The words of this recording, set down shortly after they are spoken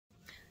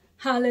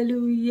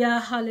Hallelujah,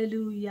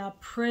 hallelujah.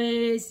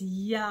 Praise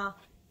Yah,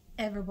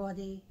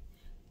 everybody.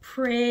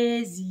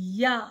 Praise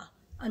Yah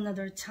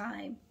another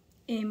time.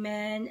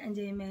 Amen and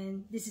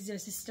amen. This is your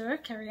sister,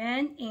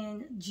 Kerry-Ann,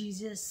 in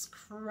Jesus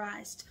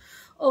Christ.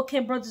 Okay,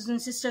 brothers and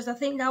sisters, I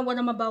think that what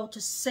I'm about to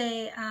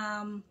say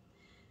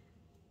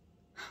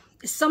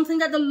is something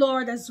that the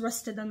Lord has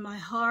rested on my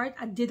heart.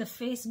 I did a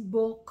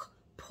Facebook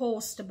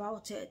post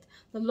about it.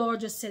 The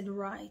Lord just said,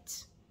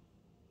 write.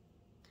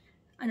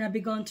 And I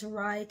began to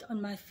write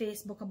on my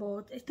Facebook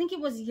about, I think it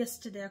was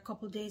yesterday, a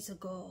couple days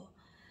ago.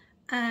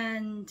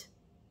 And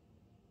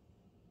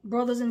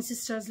brothers and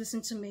sisters,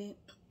 listen to me.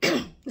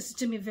 Listen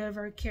to me very,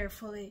 very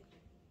carefully.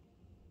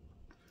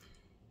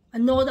 I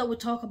know that we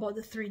talk about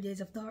the 3 days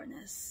of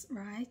darkness,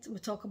 right? We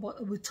talk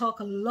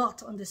a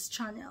lot on this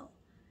channel.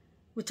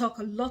 We talk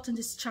a lot on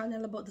this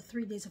channel about the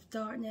 3 days of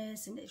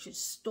darkness, and they should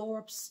store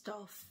up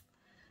stuff.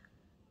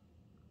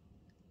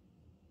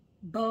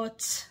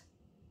 But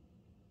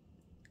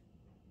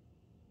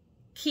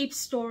keep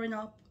storing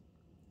up,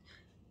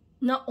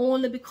 not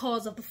only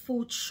because of the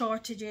food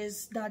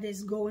shortages that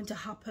is going to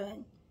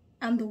happen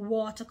and the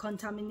water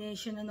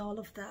contamination and all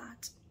of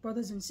that,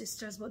 brothers and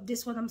sisters, but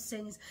this what I'm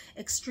saying is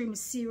extremely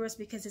serious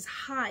because it's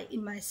high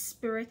in my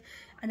spirit,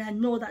 and I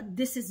know that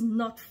this is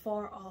not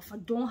far off. I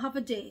don't have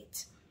a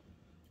date,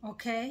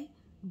 okay,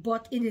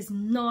 but it is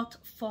not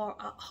far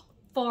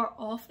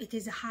off. It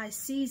is a high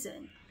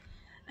season.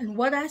 And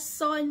what I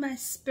saw in my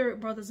spirit,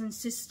 brothers and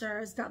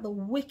sisters, that the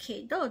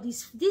wicked,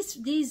 these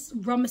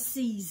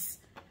Ramesses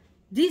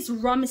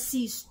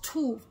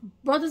too,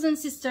 brothers and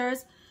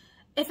sisters,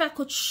 if I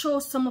could show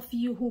some of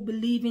you who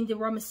believe in the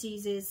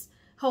Ramesses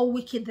how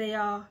wicked they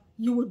are,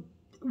 you would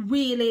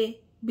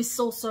really be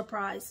so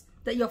surprised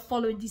that you're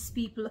following these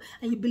people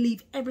and you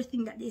believe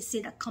everything that they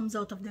say that comes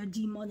out of their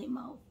demonic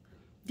mouth.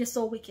 They're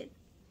so wicked.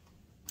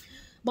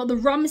 But the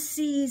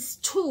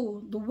Ramesses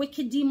too, the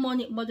wicked,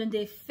 demonic, modern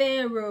day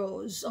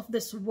pharaohs of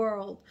this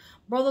world,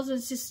 brothers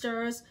and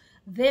sisters,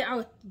 they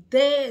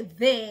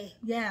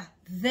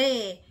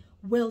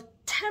will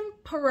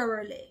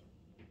temporarily.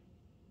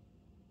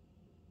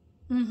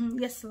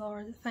 Yes,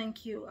 Lord,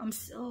 thank you.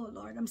 Oh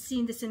Lord, I'm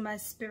seeing this in my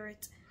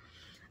spirit.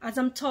 As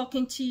I'm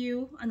talking to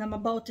you and I'm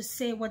about to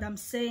say what I'm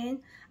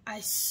saying, I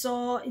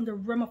saw in the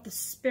realm of the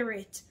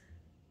spirit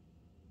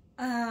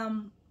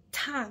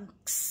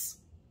tankers.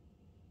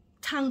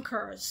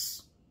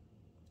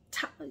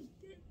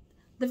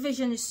 The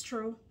vision is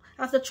true.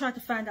 I have to try to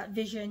find that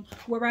vision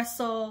where I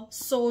saw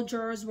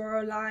soldiers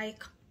were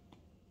like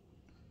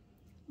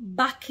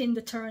backing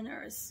the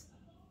turners.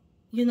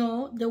 You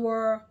know, they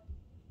were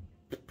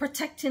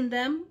protecting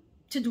them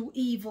to do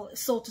evil,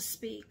 so to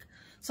speak.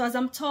 So as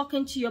I'm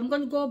talking to you, I'm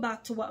going to go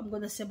back to what I'm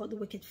going to say about the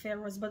wicked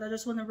pharaohs, but I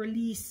just want to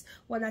release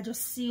what I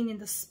just seen in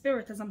the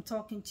spirit as I'm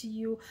talking to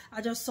you.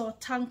 I just saw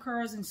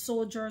tankers and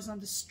soldiers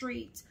on the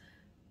street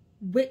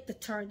with the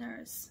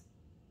turners,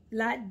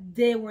 like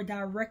they were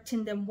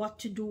directing them what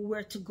to do,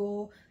 where to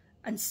go,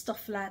 and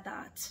stuff like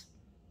that.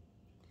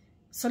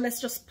 So let's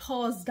just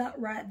pause that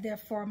right there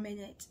for a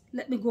minute.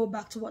 Let me go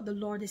back to what the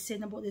Lord is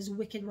saying about this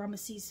wicked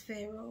Ramesses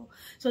Pharaoh.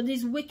 So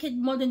these wicked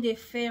modern day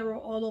Pharaoh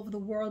all over the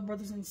world,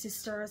 brothers and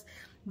sisters,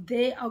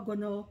 they are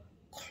gonna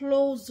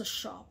close the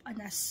shop.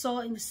 And I saw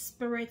in the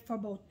spirit for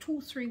about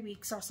 2-3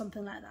 weeks or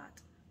something like that.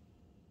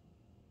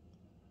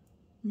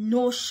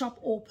 No shop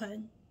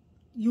open.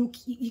 You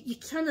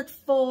cannot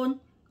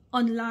phone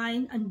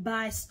online and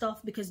buy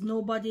stuff because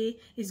nobody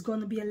is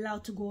going to be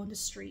allowed to go on the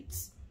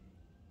streets.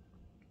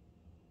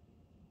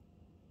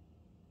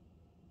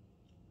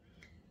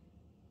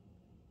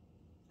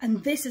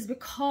 And this is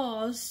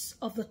because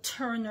of the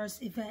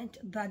Turner's event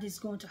that is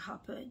going to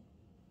happen.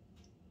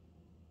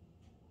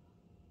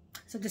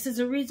 So this is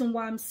the reason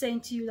why I'm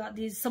saying to you that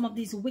some of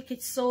these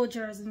wicked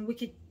soldiers and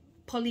wicked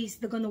police,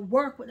 they're going to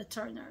work with the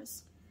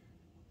Turners.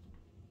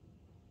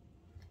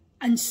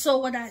 And so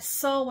what I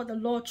saw, what the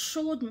Lord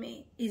showed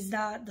me, is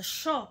that the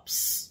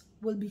shops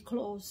will be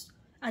closed.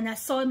 And I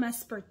saw in my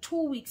spirit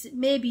 2 weeks, it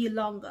may be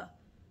longer.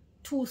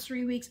 2 or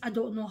 3 weeks, I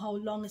don't know how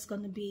long it's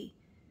going to be.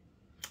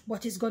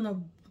 But it's going to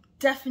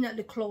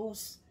definitely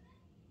close.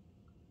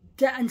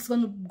 And it's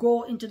going to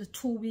go into the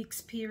 2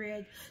 weeks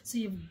period. So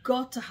you've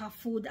got to have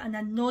food. And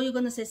I know you're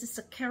going to say,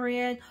 Sister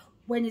Kerry-Ann,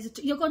 when is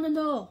it? You're going to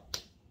know.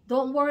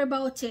 Don't worry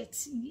about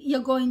it.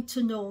 You're going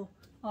to know.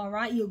 All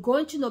right, you're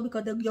going to know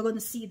because you're going to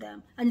see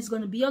them, and it's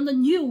going to be on the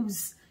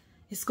news.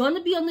 It's going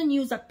to be on the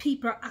news that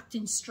people are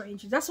acting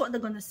strange. That's what they're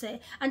going to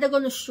say, and they're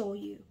going to show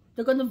you.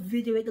 They're going to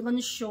video it. They're going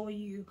to show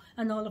you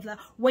and all of that.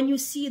 When you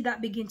see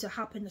that begin to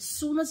happen, as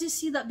soon as you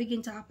see that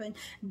begin to happen,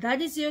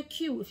 that is your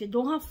cue. If you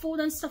don't have food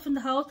and stuff in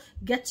the house,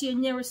 get to your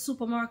nearest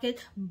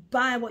supermarket,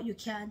 buy what you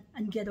can,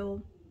 and get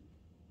home.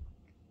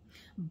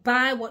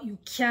 Buy what you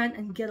can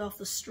and get off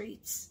the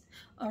streets.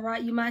 All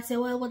right, you might say,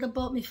 well, what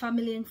about my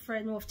family and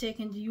friends who have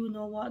taken the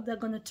you-know-what? They're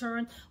going to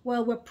turn.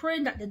 Well, we're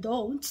praying that they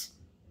don't,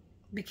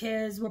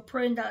 because we're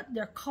praying that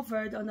they're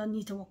covered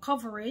underneath our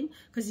covering,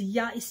 because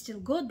Yah is still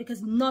good,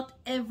 because not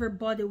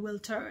everybody will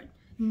turn.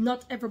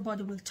 Not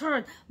everybody will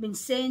turn. I've been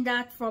saying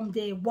that from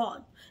day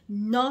one.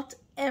 Not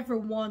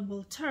everyone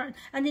will turn.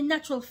 And in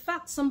natural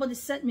fact, somebody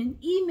sent me an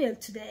email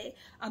today,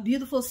 a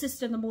beautiful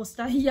sister in the Most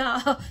High.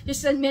 Yeah, you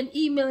sent me an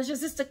email. She said,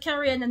 Sister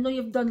Kerry-Ann, I know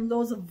you've done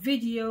loads of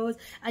videos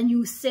and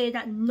you say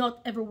that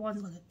not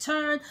everyone's going to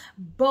turn,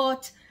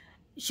 but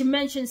she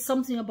mentioned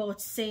something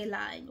about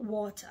saline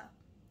water.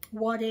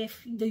 What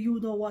if, do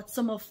you know what,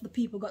 some of the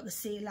people got the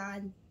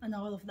saline and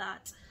all of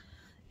that?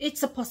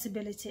 It's a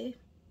possibility.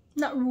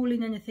 Not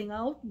ruling anything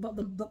out, but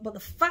the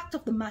fact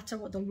of the matter,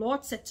 what the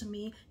Lord said to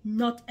me,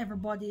 not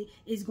everybody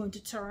is going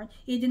to turn.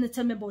 He didn't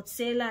tell me about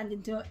saline.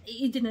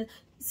 He didn't.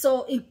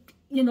 So it,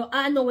 you know,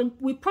 I know when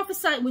we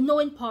prophesy, we know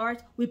in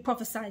part, we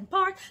prophesy in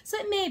part. So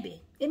it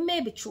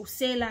may be true.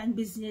 Saline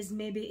business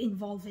may be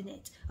involved in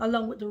it,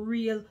 along with the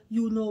real,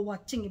 you know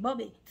what, thingy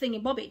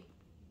bobby.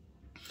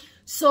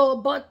 So,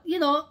 but you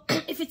know,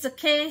 if it's a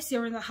case,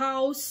 you're in a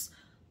house,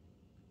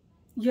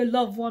 your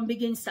loved one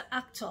begins to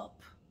act up.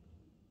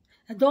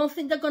 I don't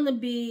think they're going to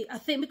be, I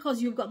think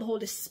because you've got the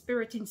Holy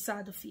Spirit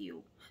inside of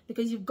you.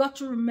 Because you've got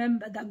to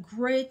remember that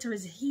greater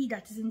is he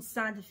that is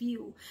inside of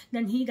you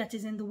than he that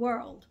is in the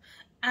world.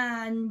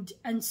 And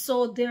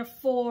so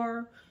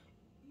therefore,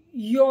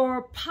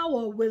 your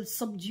power will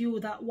subdue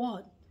that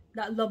one,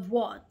 that loved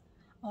one.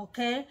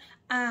 Okay?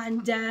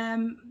 And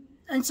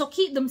so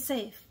keep them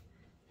safe.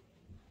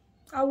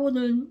 I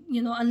wouldn't,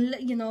 you know, and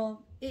you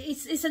know,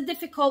 it's a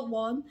difficult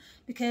one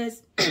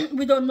because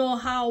we don't know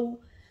how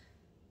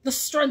the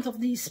strength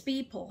of these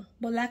people.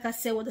 But like I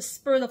said, with the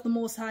Spirit of the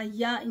Most High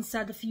Yah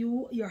inside of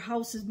you, your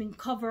house has been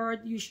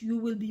covered. You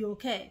will be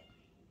okay.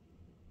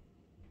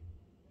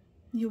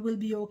 You will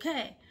be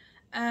okay.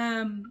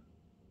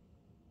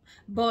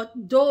 But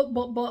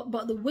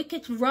the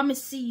wicked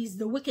Ramesses,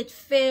 the wicked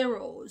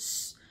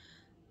pharaohs,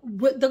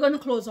 they're going to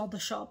close all the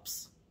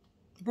shops.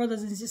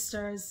 Brothers and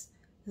sisters,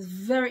 it's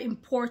very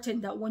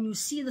important that when you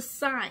see the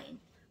sign,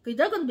 because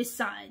they're going to be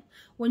sign,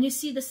 when you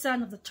see the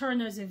sign of the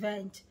Turner's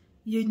event,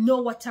 you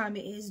know what time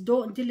it is.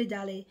 Don't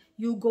dilly-dally.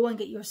 You go and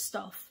get your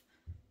stuff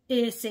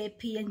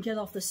ASAP and get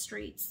off the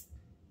streets.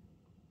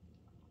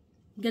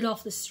 Get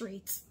off the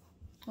streets.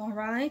 All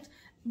right?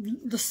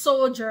 The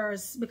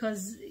soldiers,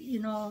 because, you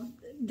know,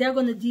 they're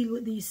going to deal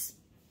with these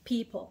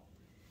people.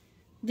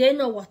 They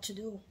know what to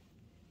do.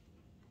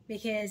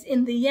 Because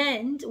in the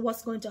end,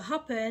 what's going to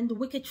happen, the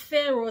wicked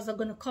pharaohs are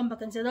going to come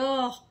back and say,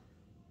 oh,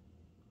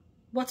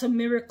 what a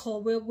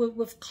miracle.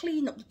 We've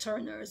cleaned up the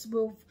Turners.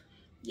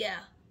 Yeah.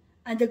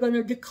 And they're going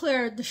to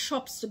declare the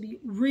shops to be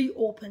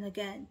reopened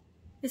again.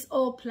 It's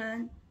all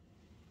planned.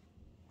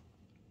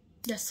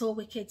 They're so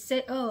wicked.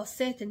 Say, oh,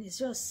 Satan is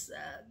just,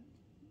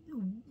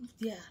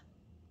 yeah,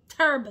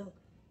 terrible,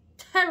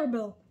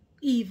 terrible,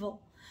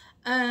 evil.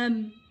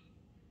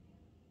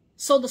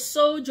 So the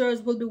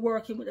soldiers will be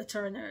working with the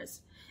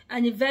Turners.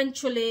 And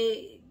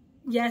eventually,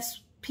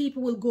 yes,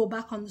 people will go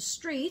back on the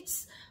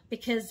streets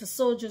because the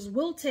soldiers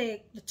will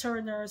take the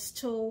Turners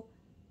to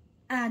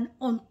an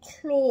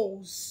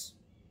unclosed,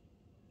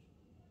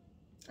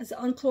 as an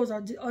unclosed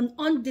or an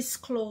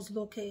undisclosed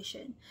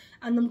location.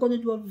 And I'm going to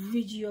do a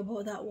video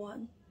about that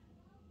one.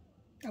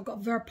 I've got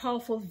a very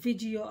powerful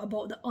video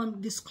about the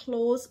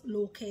undisclosed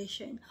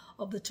location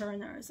of the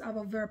Turners. I have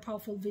a very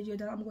powerful video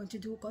that I'm going to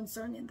do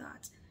concerning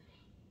that.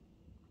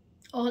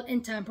 All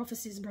end time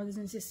prophecies, brothers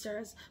and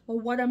sisters. But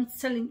what I'm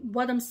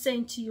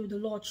saying to you, the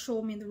Lord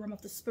showed me in the realm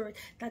of the Spirit,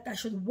 that I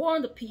should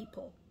warn the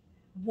people.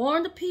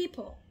 Warn the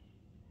people.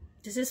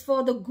 This is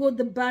for the good,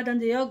 the bad,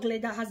 and the ugly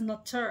that has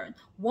not turned.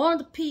 Warn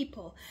the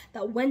people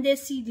that when they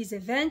see this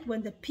event,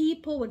 when the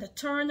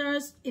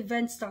Turners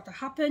events start to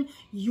happen,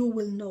 you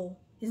will know.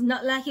 It's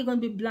not like you're going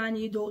to be blind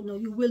and you don't know.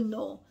 You will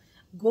know.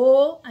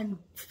 Go and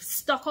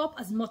stock up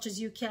as much as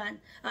you can.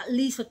 At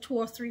least for 2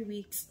 or 3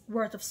 weeks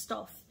worth of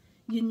stuff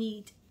you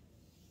need.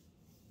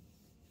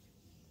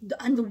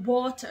 And the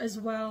water as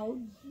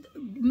well.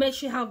 Make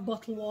sure you have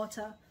bottled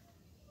water.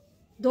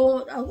 I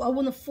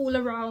want to fool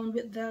around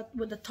with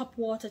the tap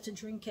water to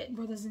drink it,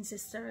 brothers and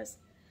sisters.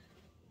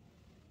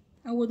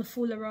 I want to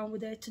fool around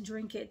with it to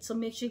drink it. So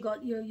make sure you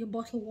got your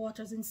bottled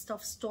waters and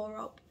stuff store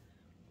up.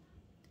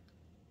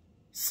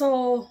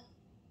 So,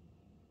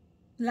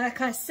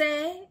 like I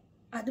say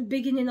at the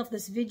beginning of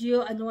this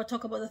video, I know I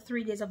talk about the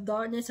 3 days of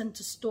darkness and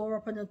to store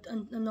up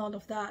and all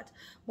of that.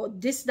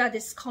 But that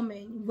is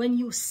coming. When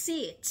you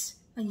see it,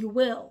 and you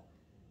will,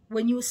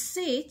 when you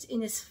see it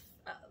in its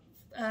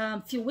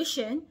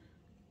fruition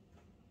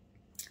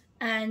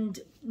and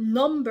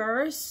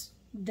numbers,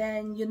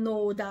 then you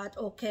know that,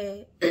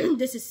 okay,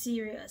 this is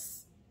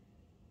serious.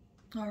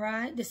 All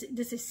right, this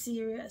is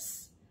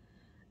serious.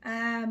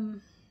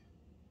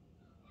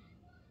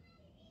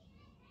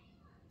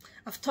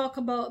 I've talked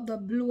about the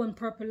blue and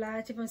purple light.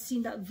 If you haven't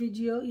seen that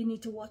video, you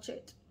need to watch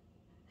it.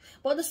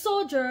 But the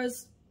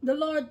soldiers, the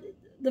Lord,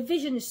 the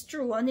vision is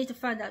true. I need to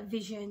find that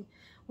vision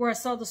where I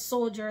saw the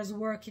soldiers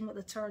working with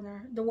the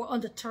Turner. They were on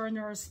the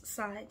Turner's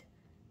side.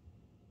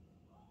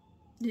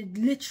 They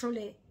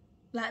literally,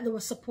 like they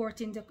were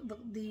supporting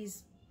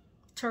these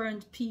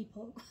turned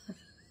people.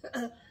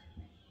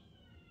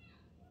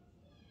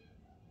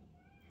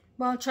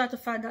 But I'll try to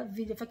find that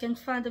video. If I can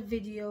find a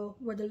video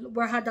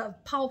where I had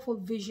that powerful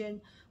vision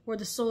where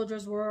the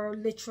soldiers were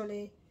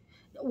literally,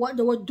 what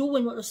they were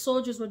doing, what the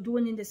soldiers were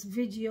doing in this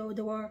video,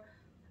 they were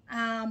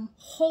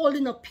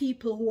holding up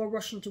people who were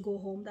rushing to go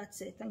home.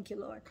 That's it. Thank you,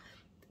 Lord.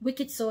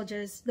 Wicked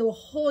soldiers. They were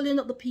holding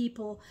up the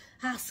people,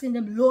 asking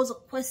them loads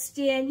of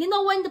questions. You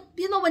know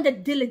when they're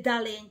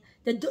dilly-dallying,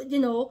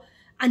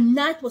 and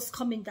night was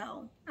coming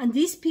down, and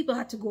these people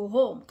had to go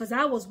home, because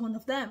I was one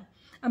of them.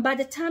 And by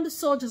the time the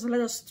soldiers let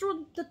us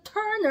through, the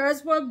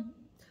turners were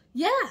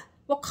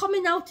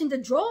coming out in the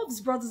droves,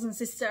 brothers and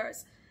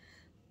sisters.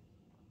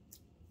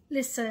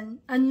 Listen,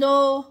 I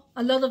know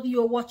a lot of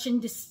you are watching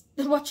this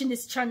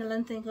channel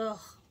and think,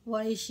 oh,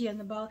 what is she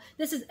on about?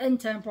 This is end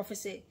time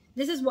prophecy.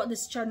 This is what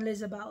this channel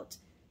is about.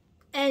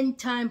 End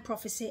time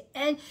prophecy.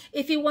 And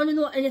if you want to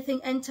know anything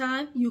end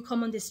time, you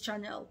come on this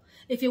channel.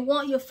 If you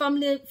want your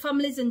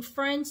families and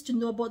friends to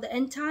know about the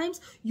end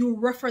times, you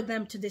refer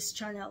them to this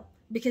channel,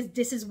 because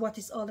this is what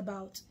it's all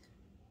about.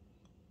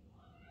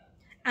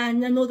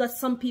 And I know that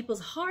some people's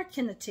heart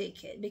cannot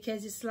take it,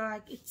 because it's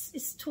like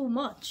it's too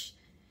much.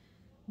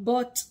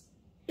 But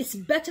it's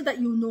better that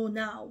you know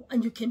now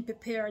and you can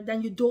prepare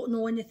than you don't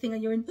know anything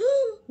and you're in,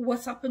 oh,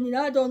 what's happening?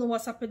 I don't know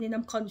what's happening.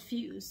 I'm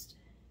confused.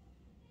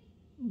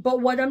 But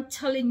what I'm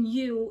telling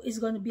you is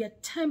going to be a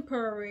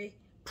temporary,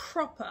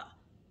 proper.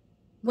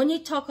 When you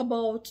talk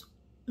about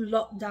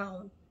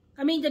lockdown,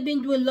 I mean, they've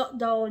been doing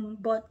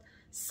lockdown, but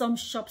some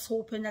shops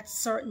open at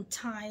certain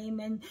time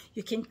and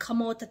you can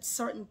come out at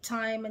certain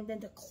time and then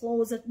they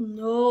close it.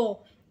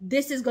 No,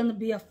 this is going to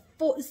be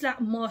it's like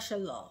martial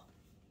law.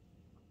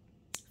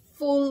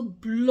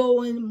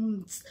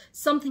 Full-blown,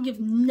 something you've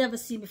never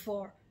seen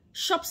before.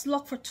 Shops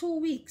locked for 2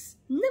 weeks.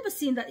 Never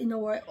seen that in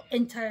our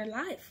entire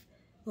life.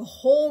 The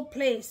whole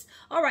place.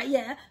 All right,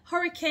 yeah,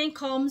 hurricane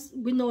comes.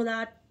 We know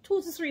that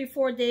 2 to 3,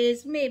 4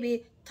 days,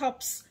 maybe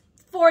tops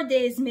 4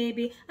 days,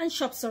 maybe, and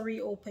shops are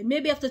reopened.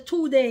 Maybe after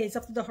 2 days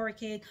after the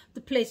hurricane,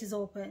 the place is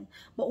open.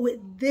 But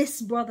with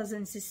this, brothers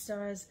and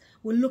sisters,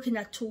 we're looking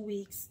at 2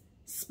 weeks.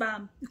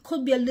 Spam. It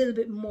could be a little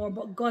bit more,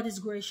 but God is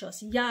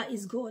gracious. Yeah,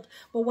 is good.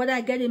 But what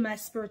I get in my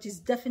spirit is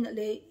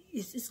definitely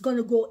it's going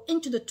to go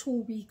into the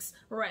 2 weeks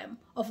realm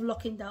of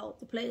locking down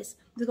the place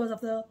because of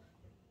the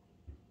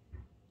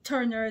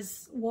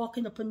turners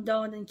walking up and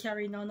down and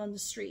carrying on the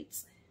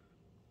streets.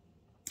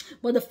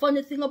 But the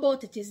funny thing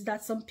about it is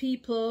that some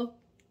people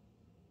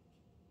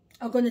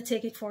are going to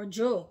take it for a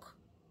joke.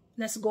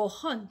 Let's go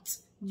hunt.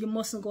 You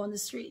mustn't go on the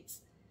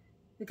streets.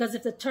 Because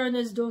if the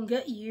turners don't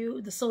get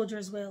you, the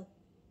soldiers will.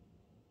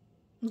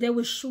 They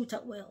will shoot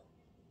at will.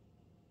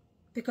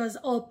 Because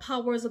all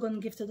powers are going to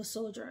give to the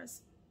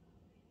soldiers.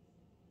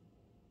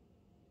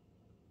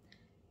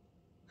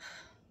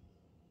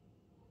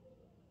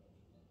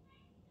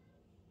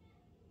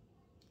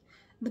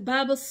 The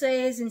Bible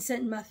says in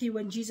St. Matthew,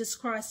 when Jesus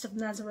Christ of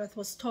Nazareth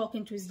was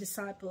talking to his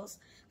disciples,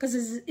 because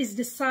his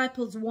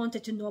disciples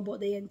wanted to know about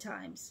the end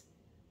times.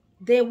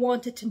 They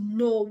wanted to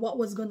know what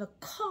was going to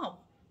come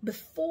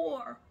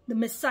before the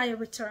Messiah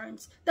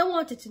returns. They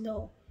wanted to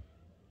know.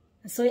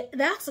 And so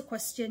they asked the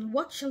question,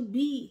 what shall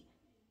be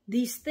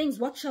these things?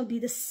 What shall be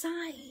the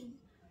sign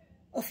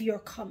of your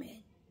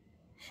coming?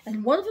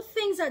 And one of the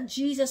things that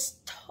Jesus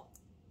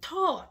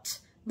taught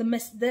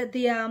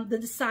the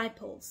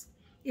disciples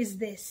is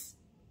this.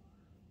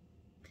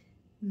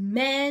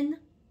 Men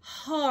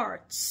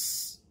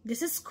hearts.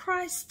 This is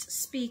Christ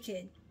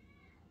speaking.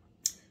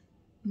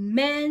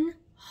 Men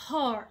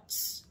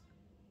hearts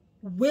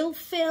will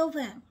fail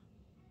them.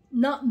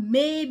 Not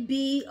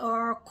maybe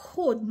or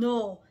could.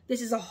 No,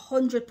 this is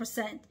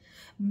 100%.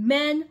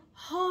 Men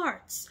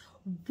hearts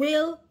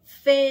will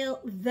fail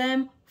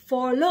them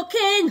for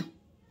looking.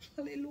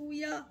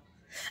 Hallelujah.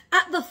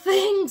 At the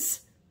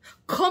things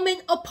coming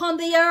upon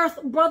the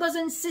earth. Brothers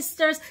and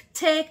sisters,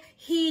 take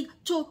heed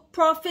to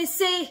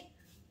prophecy.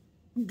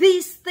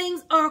 These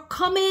things are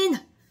coming.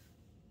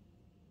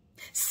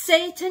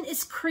 Satan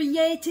is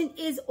creating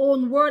his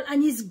own world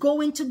and he's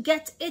going to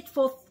get it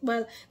for,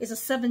 well, it's a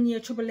 7-year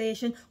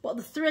tribulation, but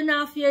the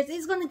 3.5 years,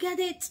 he's going to get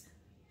it.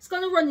 He's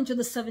going to run into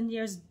the 7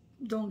 years,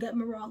 don't get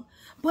me wrong.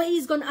 But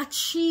he's going to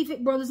achieve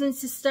it, brothers and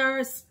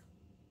sisters.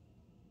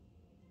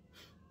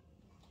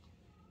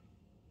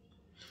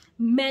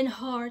 Men's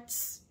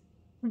hearts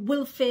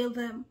will fail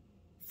them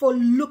for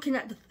looking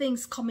at the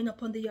things coming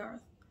up on the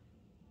earth.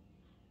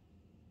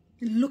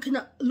 Looking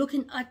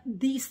at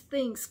these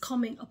things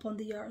coming upon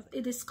the earth.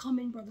 It is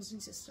coming, brothers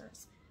and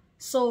sisters.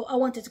 So I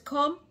wanted to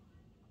come.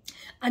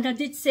 And I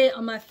did say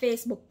on my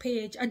Facebook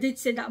page, I did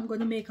say that I'm going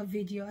to make a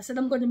video. I said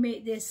I'm going to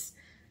make this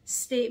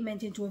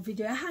statement into a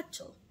video. I had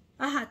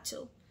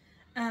to.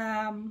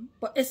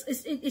 But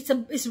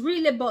it's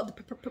really about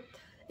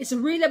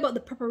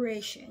the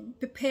preparation,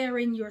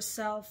 preparing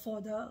yourself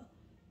for the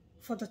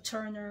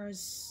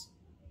turners,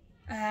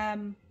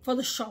 for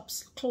the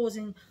shops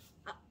closing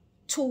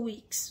 2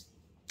 weeks.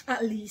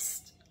 At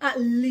least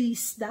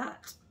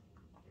that.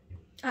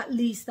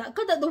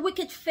 Because the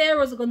wicked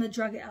pharaohs are going to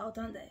drag it out,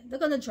 aren't they? They're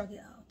going to drag it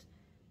out.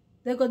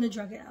 They're going to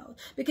drag it out.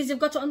 Because you've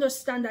got to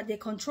understand that they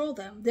control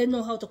them. They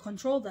know how to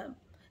control them.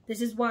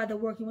 This is why they're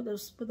working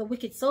with the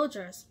wicked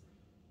soldiers,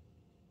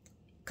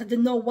 because they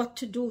know what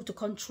to do to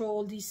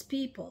control these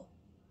people.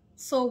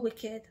 So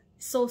wicked,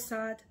 so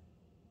sad,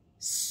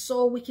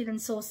 so wicked and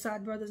so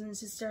sad, brothers and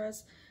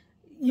sisters.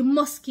 You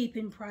must keep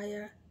in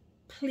prayer,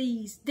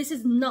 please. This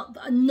is not,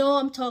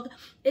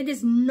 it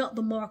is not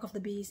the mark of the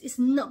beast. It's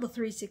not the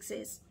 3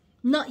 6s,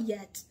 not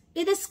yet.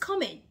 It is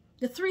coming.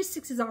 The 3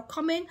 6s are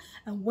coming,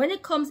 and when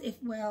it comes,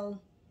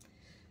 well,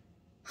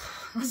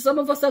 some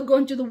of us are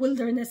going to the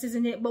wilderness,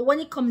 isn't it? But when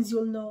it comes,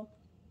 you'll know.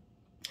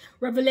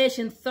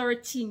 Revelation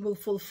 13 will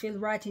fulfill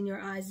right in your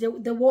eyes.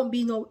 There won't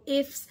be no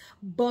ifs,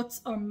 buts,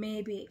 or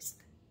maybes.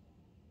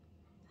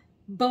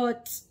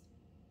 But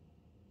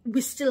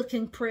we still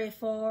can pray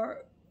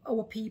for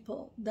our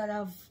people that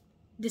have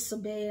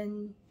disobeyed,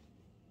 and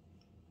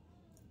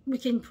we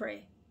can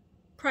pray.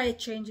 Prayer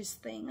changes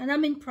things. And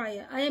I'm in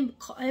prayer. I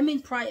am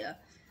in prayer.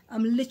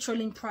 I'm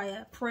literally in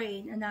prayer,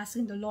 praying and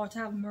asking the Lord to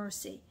have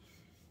mercy.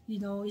 You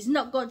know, it's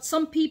not God.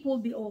 Some people will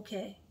be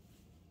okay.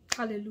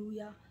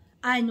 Hallelujah.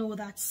 I know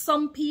that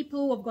some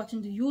people who have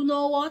gotten to you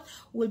know what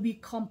will be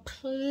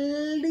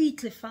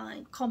completely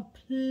fine.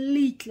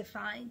 Completely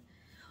fine.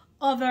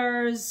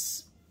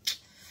 Others,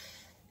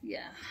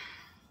 yeah,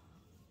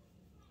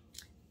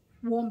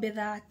 won't be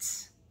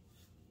that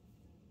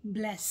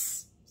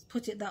blessed.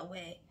 Put it that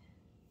way.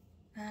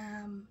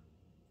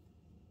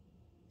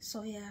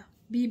 So yeah,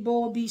 be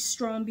bold, be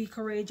strong, be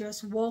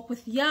courageous. Walk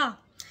with Yah.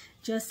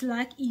 Just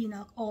like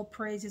Enoch, all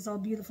praises, all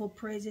beautiful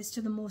praises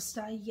to the Most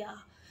High Yah,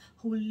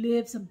 who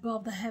lives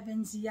above the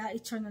heavens. Yah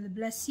eternally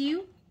bless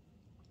you.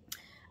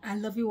 I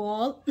love you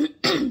all.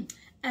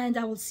 And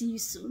I will see you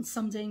soon,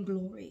 someday in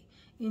glory.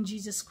 In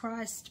Jesus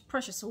Christ's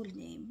precious holy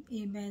name.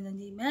 Amen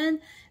and amen.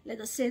 Let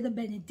us say the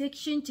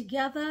benediction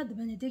together. The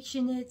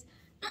benediction is,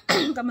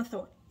 got my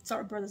throat.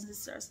 Sorry, brothers and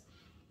sisters.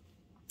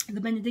 The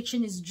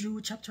benediction is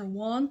Jude chapter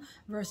 1,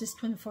 verses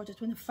 24 to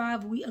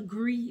 25. We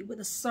agree with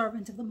the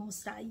servant of the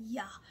Most High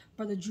Yah,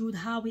 Brother Jude,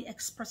 how he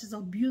expresses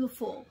how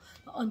beautiful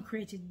the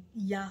uncreated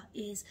Yah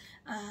is.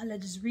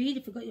 Let us read.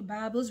 If you got your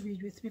Bibles,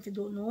 read with me. If you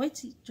don't know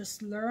it,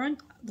 just learn.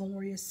 Don't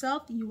worry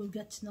yourself. You will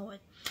get to know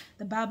it.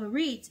 The Bible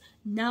reads,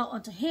 "Now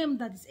unto him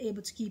that is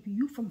able to keep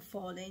you from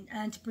falling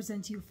and to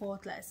present you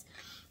faultless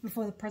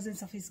before the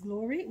presence of his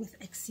glory with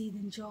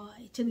exceeding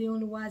joy, to the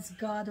only wise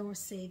God our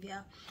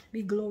Savior,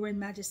 be glory and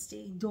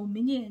majesty,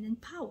 dominion and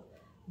power,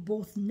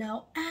 both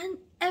now and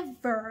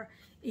ever.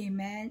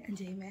 Amen and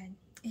amen."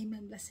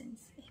 Amen.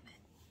 Blessings. Amen.